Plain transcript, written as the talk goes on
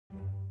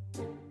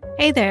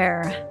Hey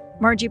there,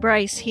 Margie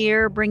Bryce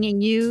here, bringing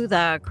you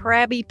the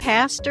Crabby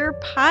Pastor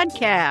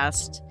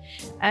podcast.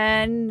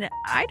 And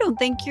I don't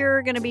think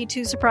you're going to be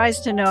too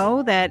surprised to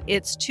know that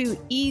it's too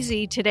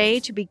easy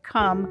today to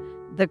become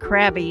the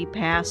Crabby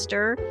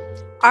Pastor.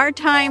 Our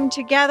time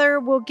together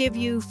will give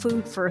you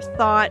food for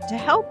thought to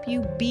help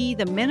you be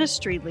the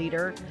ministry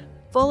leader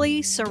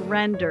fully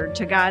surrendered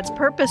to God's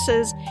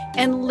purposes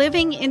and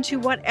living into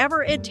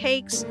whatever it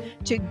takes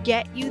to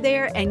get you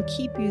there and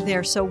keep you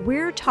there. So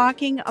we're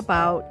talking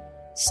about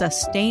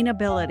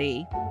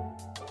sustainability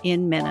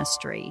in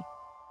ministry.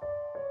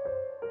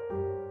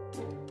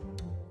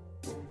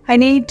 I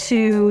need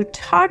to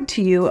talk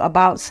to you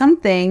about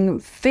something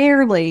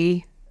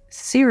fairly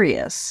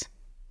serious,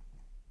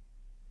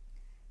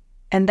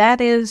 and that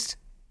is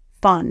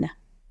fun.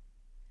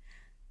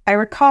 I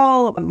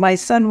recall my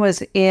son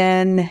was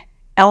in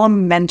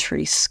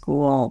elementary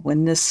school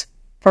when this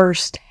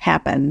first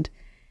happened,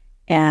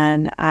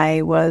 and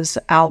I was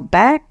out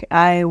back.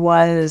 I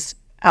was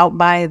out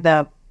by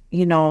the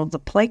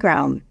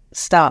playground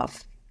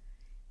stuff,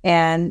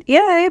 and I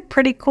had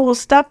pretty cool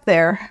stuff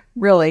there.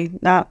 Really,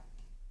 not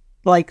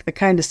like the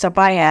kind of stuff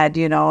I had.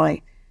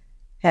 I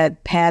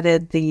had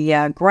padded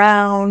the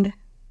ground.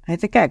 I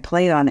think I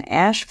played on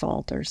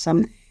asphalt or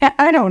something.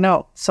 I don't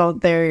know. So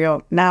there you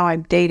go. Now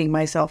I'm dating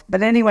myself.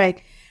 But anyway,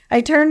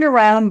 I turned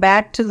around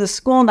back to the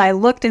school and I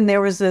looked, and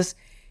there was this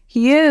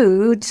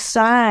huge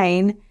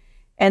sign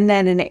and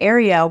then an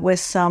area with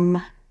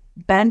some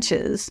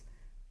benches.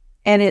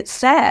 And it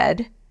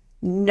said,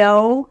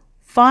 "No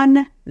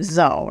fun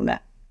zone"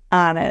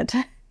 on it.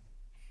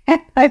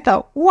 And I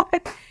thought,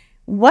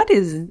 what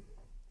is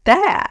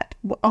that?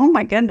 Oh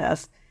my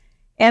goodness.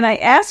 And I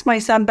asked my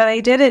son, but I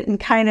did it in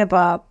kind of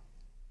a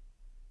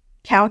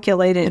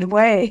calculated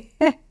way,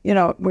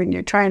 when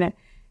you're trying to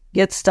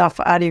get stuff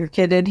out of your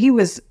kid. And he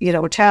was,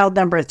 child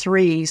number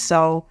 3.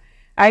 So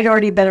I'd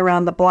already been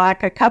around the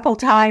block a couple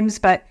times,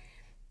 but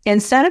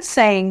instead of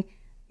saying,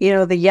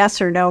 the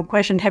yes or no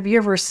question, have you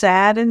ever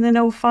sat in the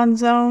no fun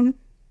zone?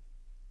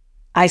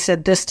 I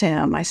said this to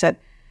him. I said,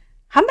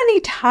 how many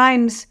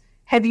times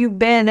have you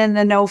been in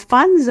the no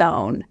fun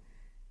zone?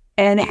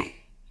 And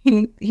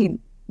he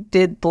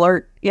did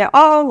blurt,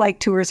 like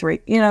 2 or 3.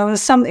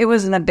 It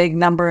wasn't a big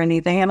number or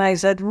anything. And I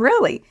said,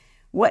 really?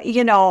 What do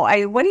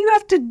you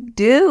have to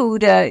do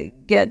to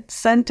get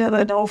sent to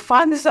the no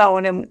fun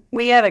zone? And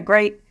we had a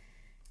great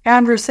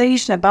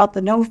conversation about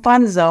the no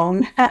fun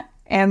zone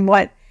and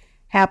what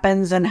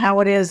happens and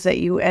how it is that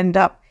you end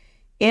up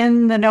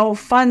in the no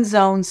fun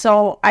zone.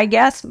 So I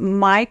guess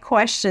my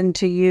question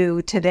to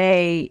you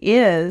today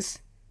is,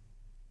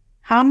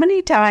 how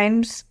many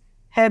times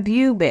have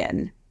you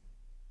been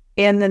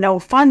in the no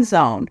fun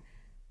zone?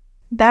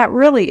 That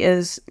really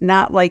is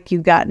not like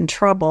you got in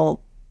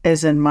trouble,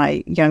 as in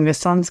my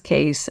youngest son's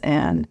case,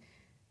 and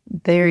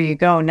there you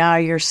go. Now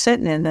you're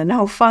sitting in the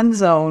no fun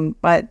zone.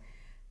 But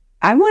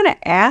I want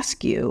to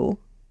ask you,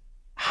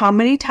 how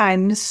many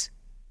times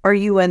are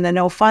you in the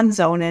no fun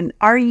zone? And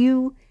are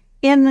you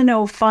in the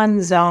no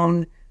fun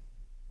zone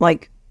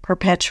like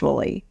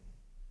perpetually?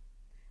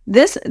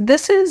 This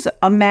is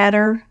a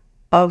matter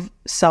of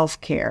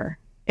self-care.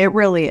 It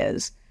really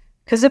is.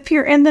 Because if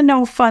you're in the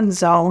no fun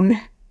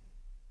zone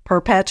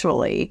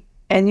perpetually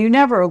and you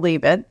never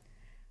leave it,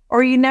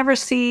 or you never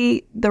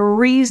see the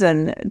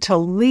reason to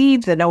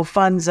leave the no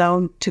fun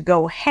zone to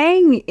go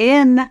hang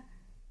in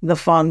the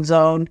fun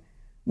zone,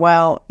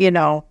 well,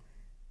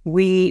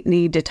 we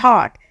need to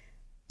talk.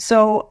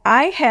 So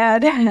I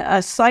had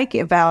a psych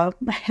eval.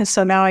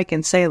 So now I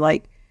can say,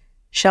 like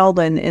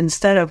Sheldon,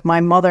 instead of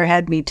my mother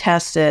had me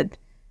tested,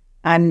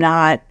 I'm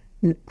not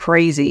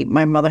crazy.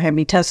 My mother had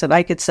me tested.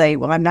 I could say,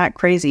 well, I'm not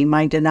crazy.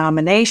 My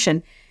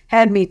denomination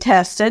had me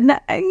tested.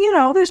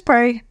 There's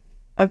probably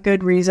a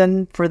good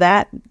reason for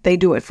that. They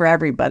do it for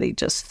everybody,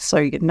 just so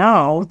you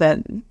know that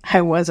I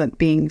wasn't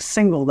being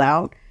singled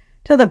out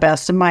to the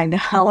best of my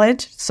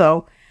knowledge.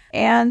 So,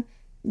 and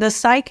the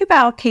psych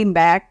eval came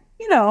back,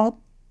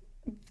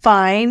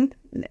 fine.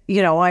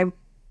 I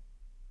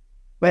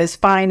was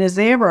fine as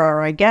ever,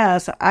 I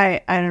guess.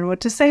 I don't know what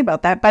to say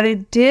about that, but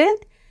it did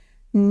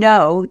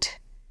note,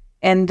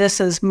 and this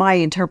is my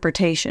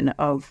interpretation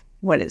of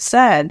what it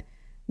said,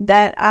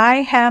 that I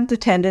have the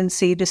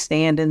tendency to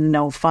stand in the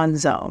no fun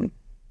zone,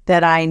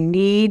 that I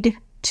need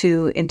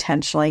to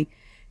intentionally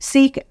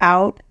seek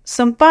out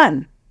some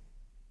fun.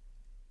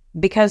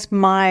 Because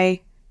my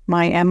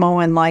MO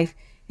in life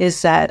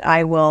is that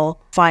I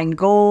will find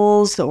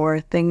goals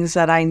or things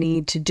that I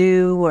need to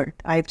do, or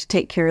I have to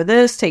take care of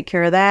this, take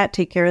care of that,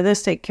 take care of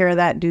this, take care of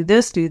that, do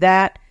this, do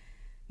that.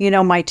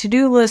 My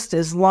to-do list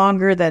is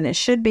longer than it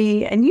should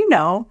be. And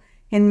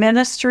in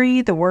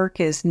ministry, the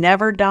work is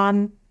never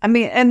done.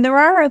 And there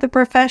are other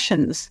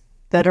professions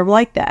that are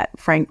like that,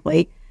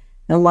 frankly,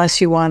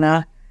 unless you want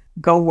to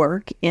go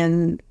work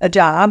in a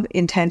job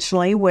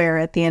intentionally where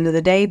at the end of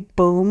the day,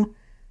 boom,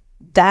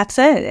 that's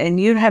it. And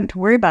you don't have to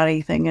worry about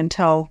anything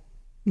until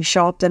you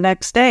show up the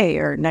next day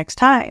or next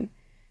time.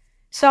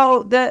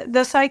 So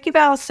the psych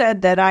eval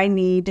said that I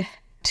need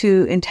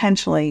to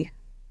intentionally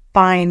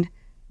find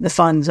the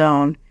fun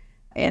zone.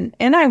 And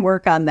I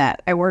work on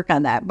that.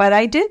 But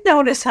I did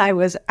notice I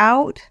was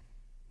out.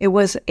 It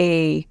was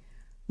a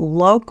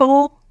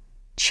local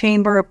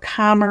chamber of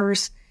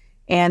commerce,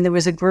 and there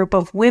was a group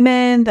of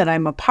women that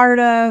I'm a part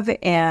of,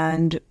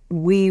 and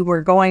we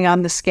were going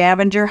on the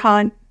scavenger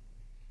hunt,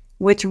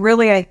 which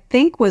really I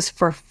think was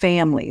for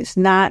families,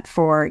 not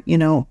for,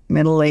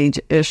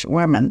 middle-aged-ish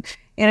women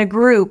in a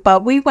group.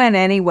 But we went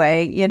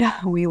anyway.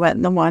 We went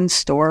in the one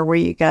store where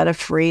you got a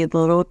free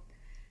little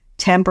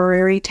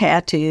temporary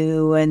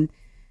tattoo, and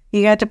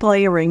you got to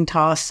play a ring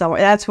toss. So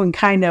that's when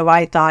kind of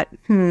I thought,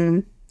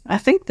 I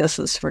think this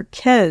is for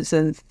kids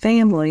and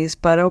families,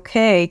 but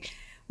okay.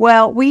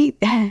 Well, we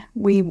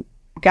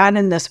got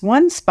in this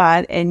one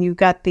spot, and you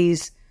got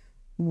these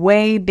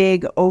way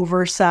big,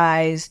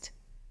 oversized,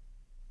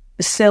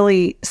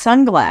 silly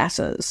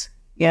sunglasses,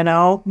 and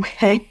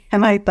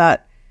I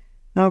thought,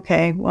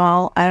 okay,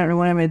 well, I don't know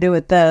what I'm going to do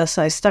with this.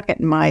 I stuck it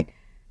in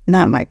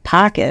not my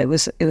pocket.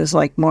 It was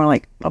like more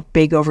like a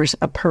big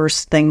a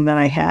purse thing that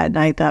I had. And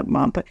I thought,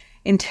 Mom, but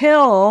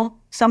until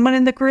someone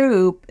in the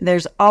group,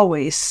 there's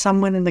always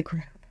someone in the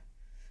group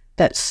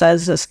that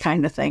says this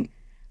kind of thing.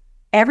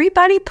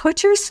 Everybody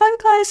put your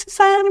sunglasses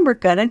on and we're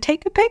going to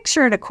take a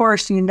picture. And of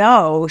course,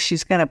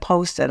 she's going to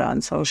post it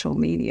on social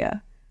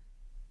media.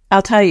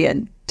 I'll tell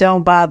you,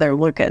 don't bother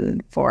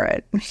looking for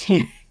it.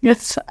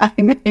 I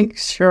make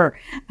sure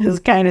this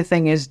kind of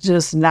thing is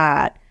just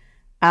not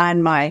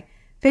on my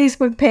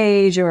Facebook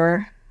page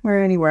or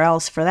anywhere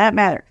else for that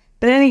matter.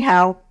 But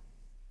anyhow,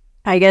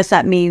 I guess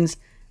that means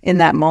in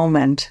that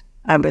moment,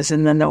 I was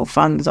in the no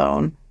fun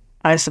zone,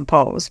 I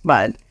suppose.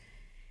 But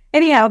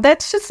anyhow,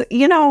 that's just,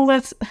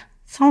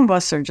 some of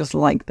us are just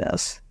like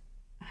this.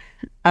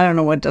 I don't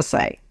know what to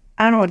say.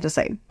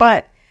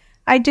 But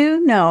I do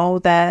know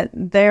that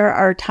there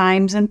are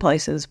times and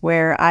places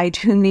where I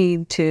do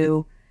need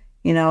to,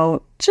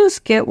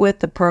 just get with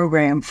the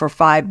program for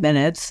 5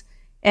 minutes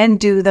and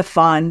do the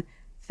fun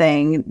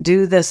thing,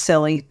 do the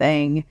silly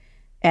thing.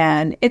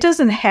 And it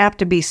doesn't have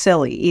to be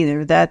silly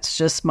either. That's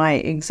just my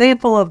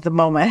example of the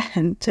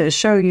moment to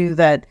show you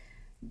that,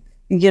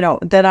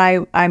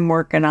 that I'm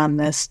working on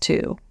this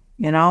too,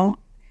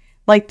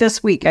 Like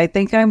this week, I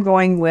think I'm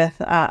going with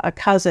a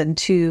cousin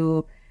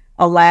to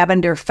a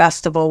lavender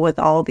festival with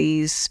all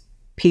these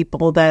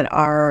people that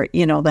are,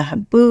 they'll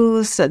have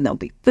booths and there'll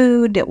be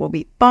food. It will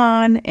be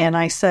fun. And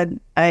I said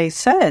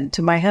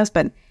to my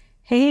husband,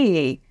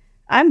 hey,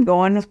 I'm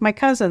going with my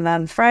cousin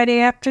on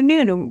Friday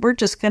afternoon and we're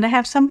just going to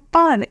have some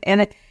fun.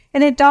 And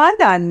it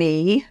dawned on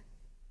me,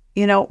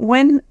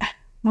 when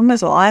was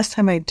the last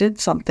time I did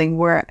something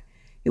where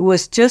it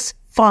was just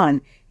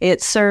fun?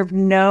 It served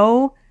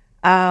no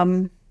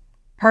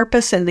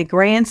purpose in the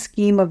grand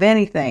scheme of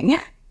anything.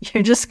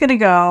 You're just going to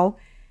go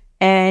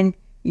and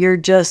you're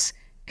just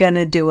going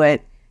to do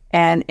it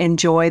and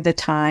enjoy the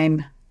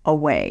time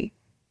away.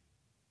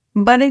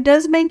 But it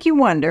does make you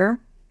wonder,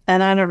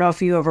 and I don't know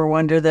if you ever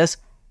wonder this,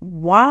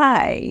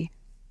 why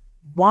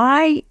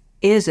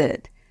is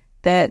it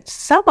that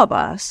some of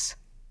us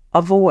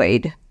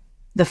avoid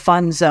the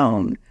fun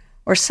zone,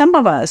 or some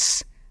of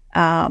us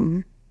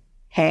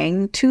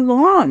hang too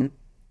long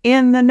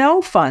in the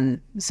no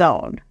fun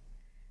zone?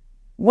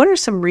 What are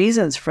some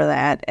reasons for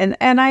that? And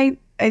I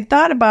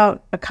thought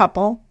about a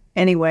couple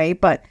anyway,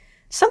 but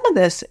some of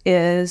this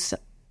is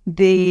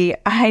the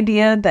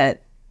idea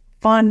that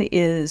fun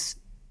is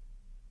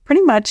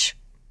pretty much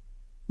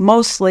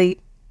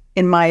mostly,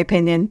 in my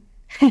opinion,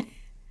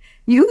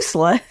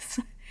 useless,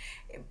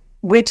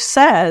 which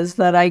says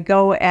that I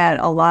go at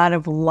a lot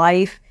of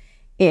life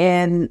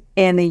in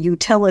a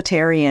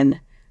utilitarian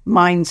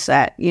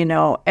mindset.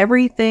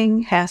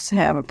 Everything has to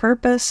have a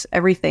purpose.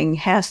 Everything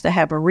has to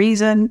have a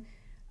reason.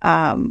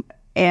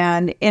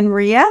 And in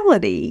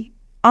reality,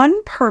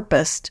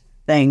 unpurposed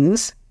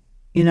things,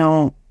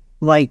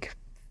 like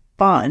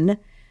fun,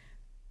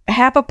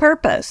 have a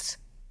purpose.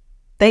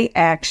 They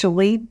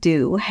actually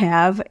do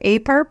have a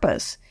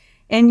purpose.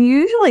 And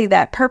usually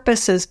that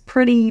purpose is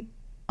pretty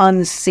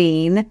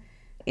unseen.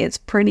 It's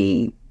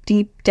pretty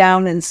deep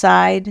down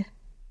inside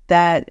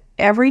that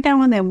every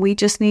now and then we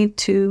just need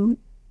to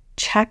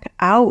check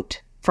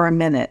out for a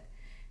minute.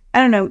 I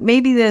don't know,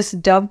 maybe this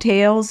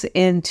dovetails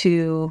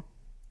into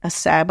a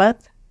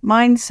Sabbath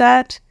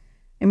mindset.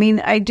 I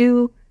mean, I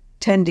do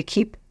tend to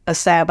keep a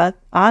Sabbath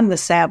on the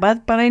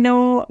Sabbath, but I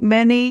know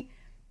many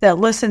that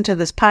listen to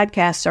this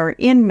podcast are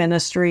in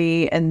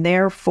ministry, and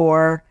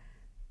therefore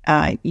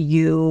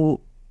you're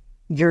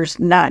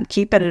not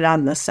keeping it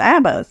on the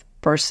Sabbath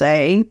per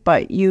se,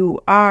 but you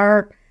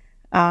are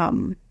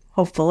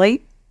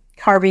hopefully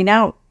carving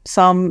out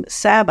some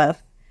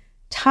Sabbath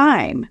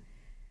time.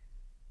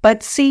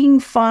 But seeing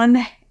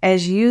fun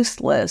as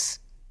useless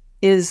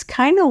is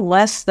kind of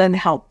less than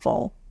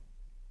helpful.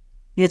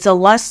 It's a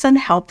less than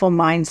helpful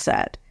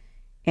mindset.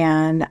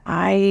 And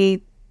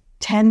I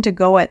tend to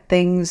go at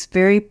things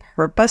very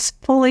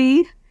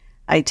purposefully.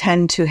 I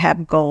tend to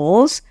have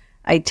goals.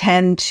 I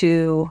tend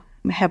to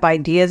have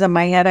ideas in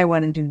my head. I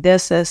want to do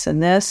this, this,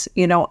 and this.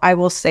 I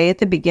will say at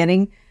the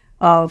beginning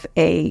of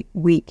a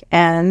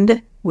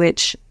weekend,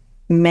 which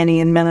many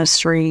in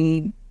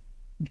ministry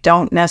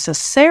don't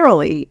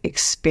necessarily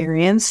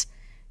experience.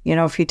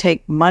 If you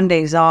take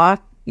Mondays off,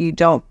 you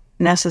don't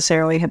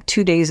necessarily have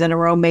 2 days in a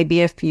row.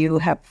 Maybe if you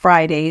have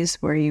Fridays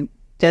where you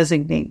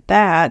designate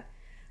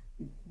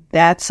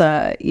that's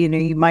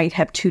you might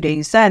have 2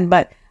 days then.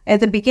 But at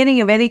the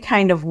beginning of any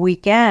kind of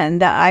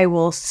weekend, I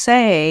will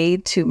say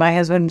to my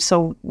husband,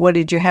 so what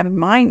did you have in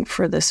mind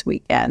for this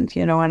weekend?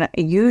 And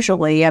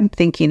usually I'm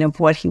thinking of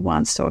what he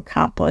wants to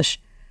accomplish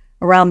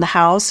around the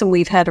house. And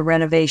we've had a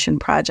renovation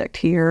project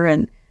here.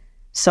 And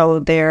so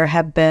there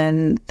have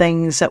been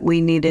things that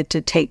we needed to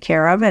take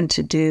care of and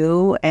to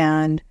do.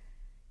 And,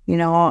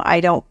 I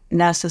don't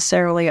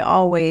necessarily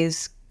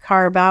always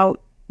carve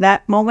out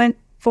that moment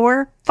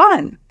for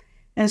fun.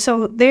 And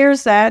so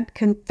there's that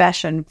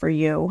confession for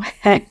you.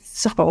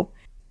 So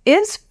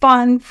it's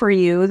fun for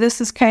you. This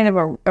is kind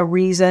of a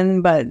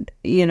reason, but,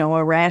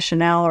 a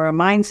rationale or a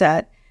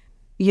mindset,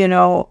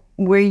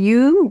 where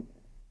you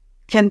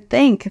can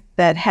think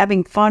that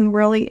having fun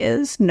really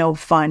is no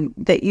fun,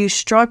 that you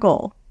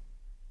struggle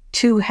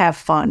to have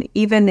fun,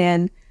 even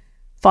in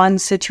fun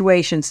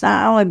situations.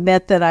 Now, I'll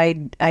admit that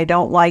I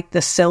don't like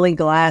the silly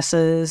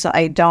glasses.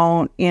 I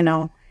don't,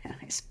 I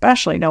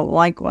especially don't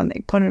like when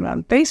they put it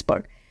on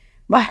Facebook.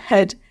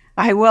 But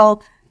I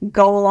will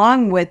go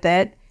along with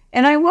it,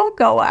 and I will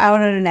go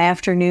out in an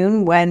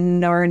afternoon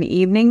or an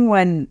evening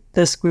when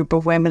this group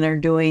of women are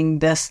doing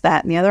this,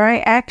 that, and the other. I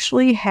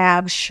actually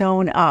have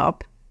shown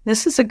up.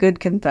 This is a good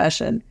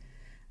confession.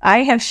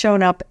 I have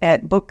shown up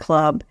at book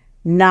club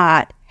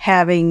not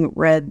having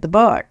read the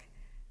book.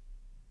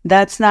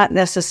 That's not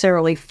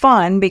necessarily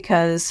fun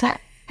because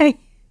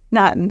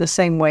not in the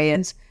same way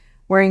as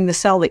wearing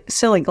the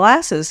silly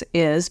glasses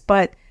is,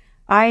 but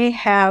I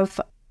have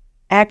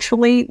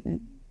actually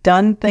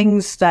done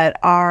things that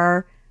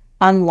are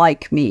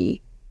unlike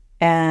me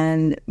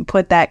and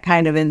put that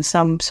kind of in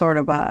some sort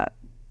of a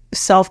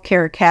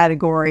self-care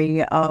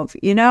category of,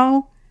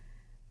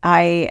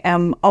 I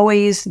am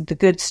always the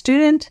good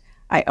student.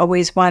 I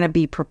always want to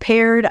be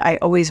prepared. I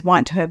always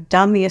want to have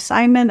done the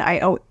assignment.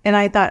 And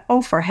I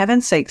thought, for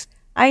heaven's sakes,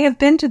 I have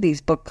been to these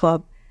book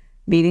club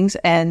meetings,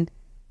 and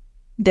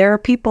there are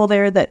people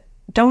there that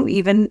don't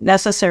even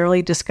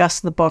necessarily discuss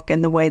the book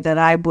in the way that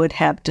I would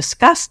have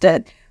discussed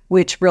it,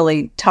 which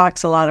really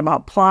talks a lot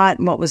about plot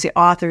and what was the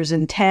author's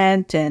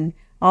intent and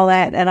all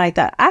that. And I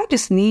thought, I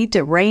just need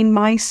to rein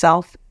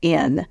myself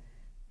in.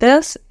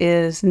 This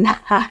is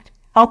not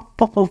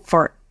helpful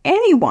for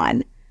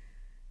anyone,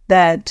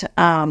 that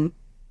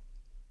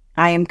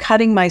I am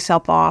cutting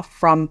myself off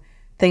from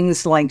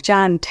things like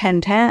John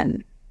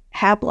 10:10,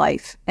 have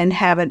life and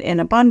have it in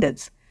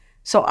abundance.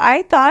 So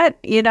I thought,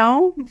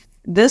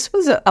 this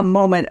was a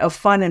moment of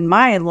fun in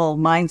my little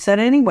mindset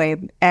anyway,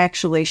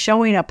 actually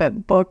showing up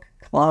at book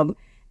club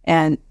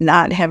and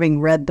not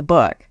having read the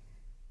book.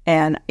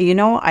 And,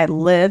 I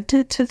lived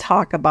to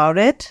talk about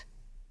it.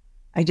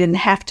 I didn't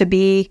have to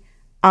be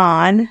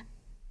on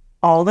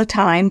all the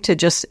time to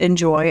just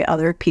enjoy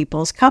other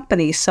people's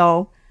company.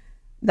 So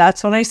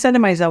that's when I said to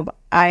myself,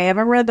 I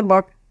haven't read the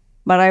book,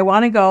 but I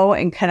want to go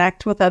and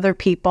connect with other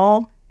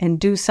people and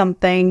do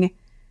something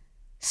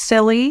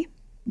silly,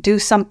 do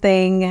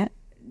something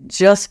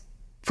just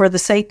for the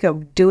sake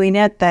of doing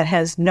it that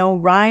has no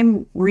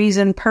rhyme,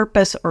 reason,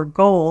 purpose, or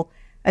goal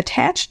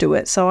attached to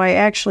it. So I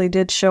actually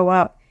did show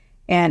up,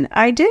 and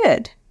I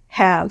did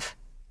have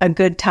a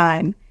good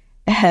time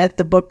at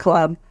the book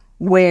club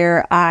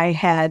where I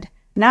had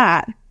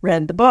not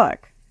read the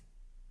book.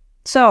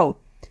 So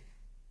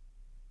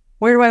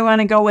where do I want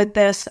to go with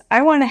this?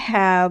 I want to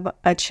have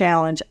a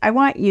challenge. I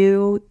want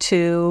you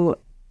to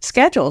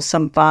schedule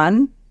some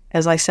fun.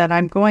 As I said,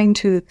 I'm going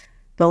to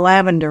the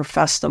Lavender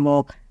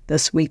Festival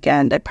this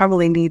weekend. I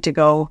probably need to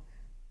go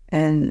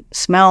and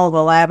smell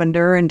the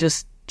lavender and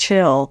just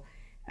chill.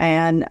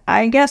 And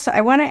I guess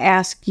I want to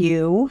ask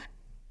you,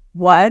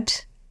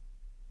 what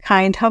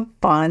kind of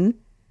fun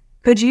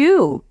could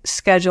you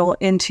schedule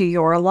into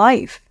your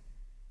life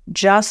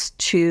just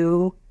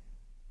to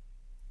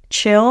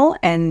chill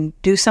and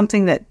do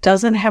something that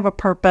doesn't have a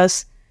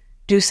purpose,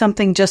 do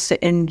something just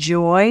to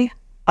enjoy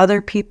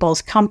other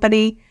people's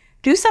company,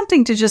 do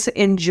something to just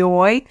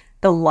enjoy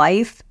the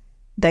life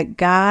that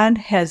God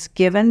has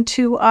given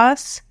to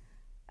us?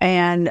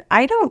 And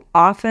I don't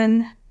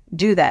often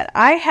do that.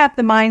 I have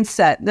the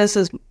mindset, this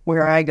is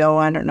where I go,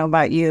 I don't know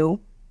about you.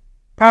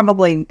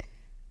 Probably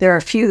there are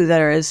a few that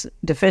are as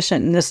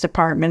deficient in this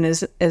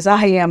department as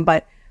I am,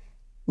 but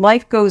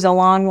life goes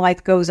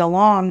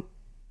along,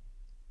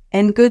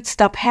 and good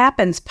stuff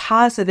happens,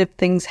 positive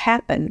things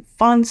happen,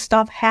 fun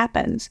stuff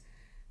happens.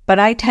 But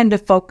I tend to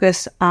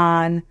focus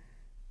on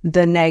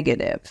the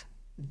negative,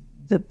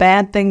 the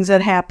bad things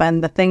that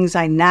happen, the things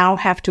I now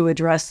have to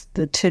address,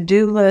 the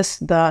to-do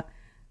list, the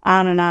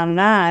on and on and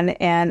on.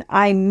 And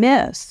I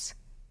miss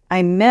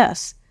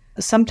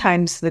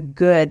sometimes the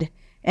good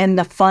and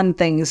the fun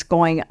things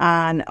going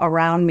on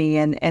around me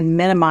and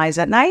minimize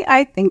it. And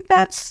I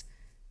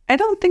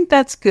don't think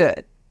that's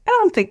good. I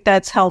don't think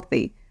that's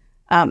healthy.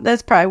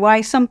 That's probably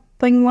why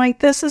something like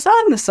this is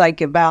on the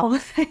Psych Eval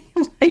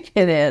like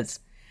it is.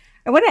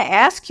 I want to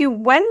ask you,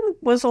 when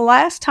was the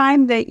last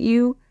time that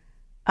you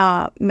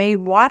made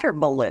water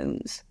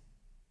balloons?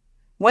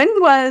 When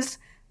was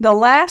the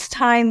last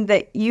time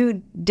that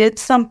you did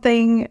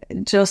something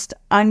just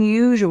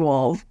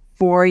unusual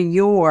for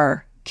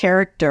your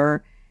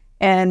character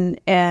and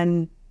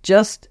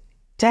just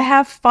to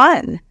have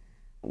fun?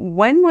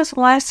 When was the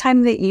last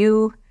time that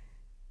you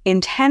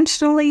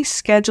intentionally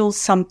scheduled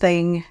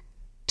something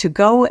to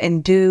go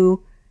and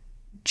do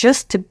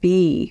just to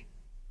be,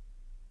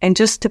 and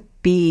just to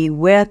be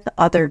with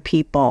other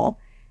people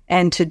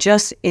and to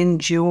just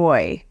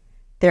enjoy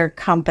their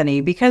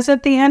company? Because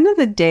at the end of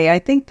the day, I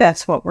think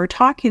that's what we're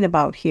talking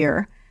about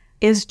here,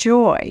 is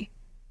joy.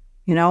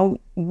 You know,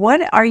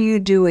 what are you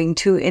doing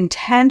to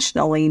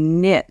intentionally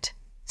knit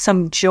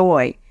some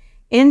joy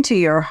into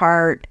your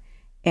heart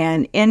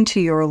and into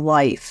your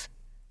life?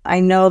 I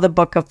know the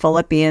book of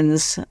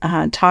Philippians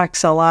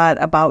talks a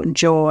lot about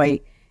joy,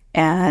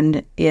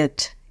 and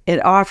it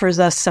offers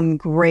us some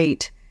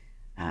great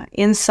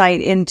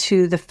insight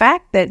into the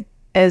fact that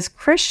as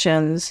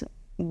Christians,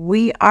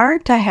 we are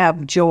to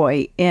have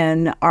joy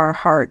in our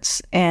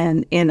hearts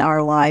and in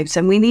our lives,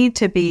 and we need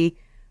to be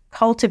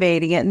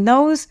cultivating it. And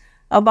those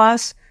of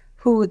us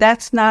who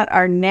that's not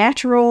our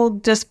natural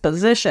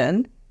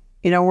disposition,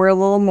 you know, we're a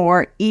little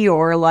more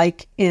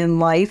Eeyore-like in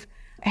life,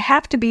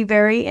 have to be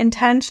very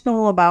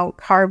intentional about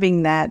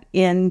carving that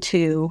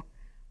into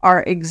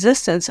our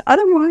existence.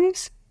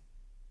 Otherwise,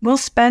 we'll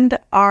spend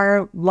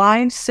our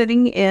lives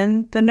sitting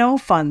in the no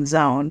fun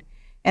zone.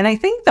 And I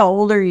think the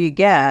older you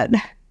get,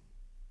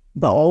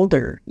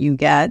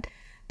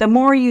 the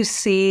more you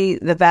see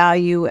the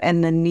value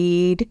and the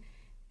need,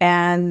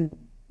 and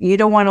you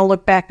don't want to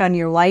look back on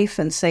your life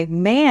and say,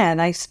 man,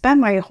 I spent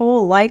my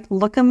whole life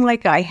looking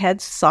like I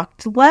had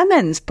sucked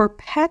lemons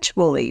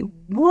perpetually.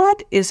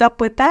 What is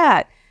up with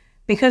that?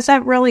 Because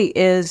that really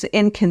is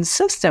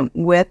inconsistent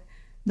with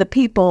the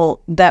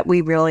people that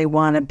we really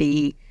want to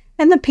be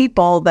and the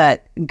people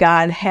that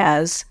God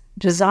has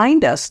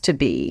designed us to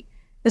be,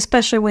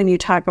 especially when you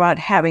talk about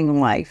having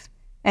life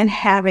and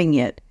having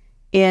it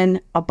in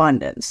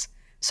abundance.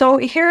 So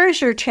here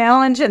is your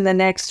challenge in the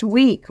next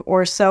week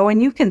or so,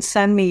 and you can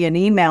send me an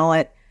email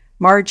at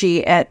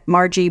Margie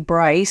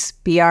Bryce,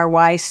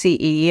 Bryce.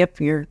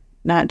 If you're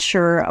not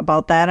sure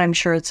about that, I'm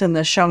sure it's in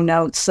the show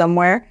notes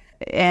somewhere.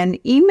 And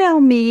email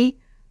me,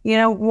 you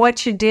know,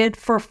 what you did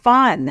for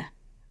fun.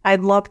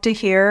 I'd love to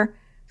hear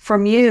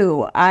from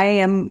you. I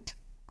am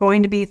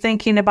going to be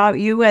thinking about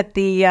you at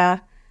the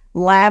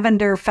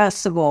Lavender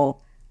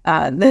Festival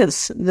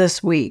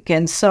this week,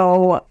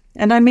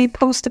 and I may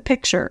post a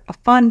picture, a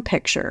fun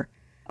picture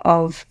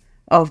of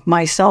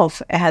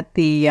myself at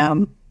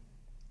the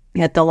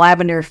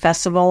Lavender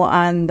Festival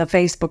on the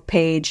Facebook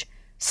page,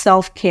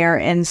 Self-Care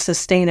and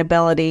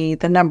Sustainability,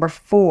 the number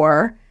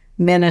 4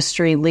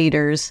 Ministry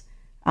Leaders.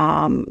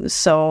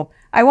 So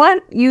I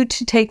want you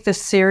to take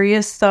this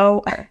serious,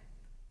 though.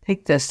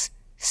 Take this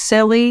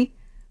silly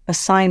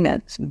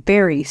assignment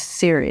very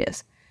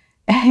serious.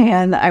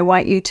 And I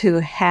want you to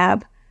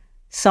have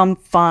some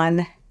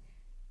fun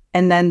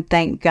and then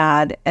thank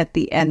God at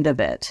the end of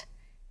it.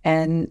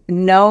 And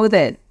know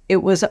that it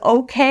was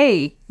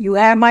okay. You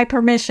have my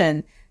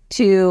permission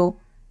to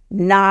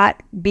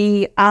not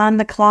be on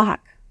the clock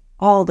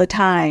all the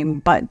time,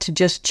 but to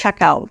just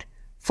check out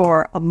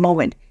for a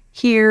moment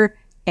here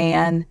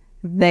and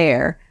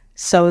there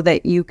so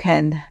that you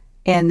can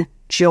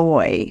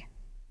enjoy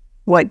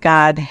what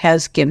God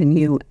has given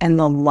you and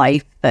the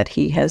life that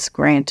He has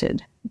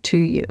granted to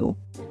you.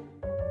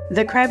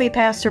 The Crabby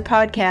Pastor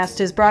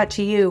podcast is brought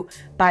to you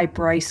by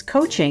Bryce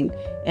Coaching,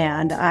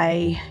 and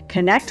I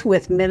connect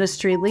with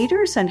ministry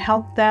leaders and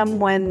help them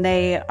when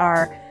they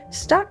are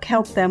stuck,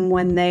 help them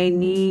when they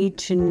need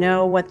to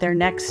know what their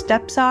next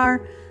steps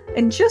are,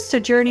 and just a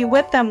journey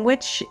with them,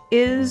 which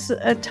is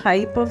a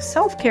type of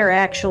self-care,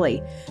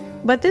 actually.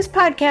 But this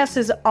podcast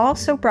is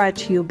also brought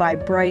to you by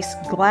Bryce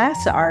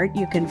Glass Art.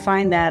 You can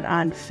find that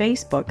on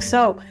Facebook.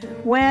 So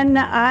when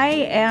I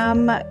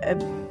am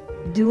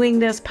doing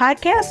this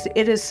podcast,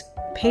 it is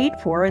paid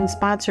for and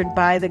sponsored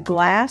by the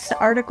glass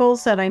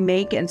articles that I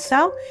make and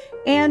sell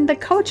and the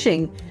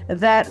coaching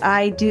that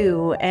I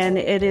do. And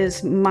it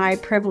is my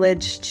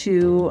privilege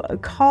to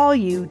call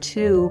you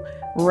to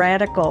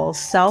radical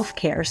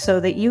self-care so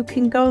that you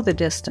can go the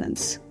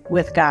distance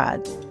with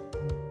God.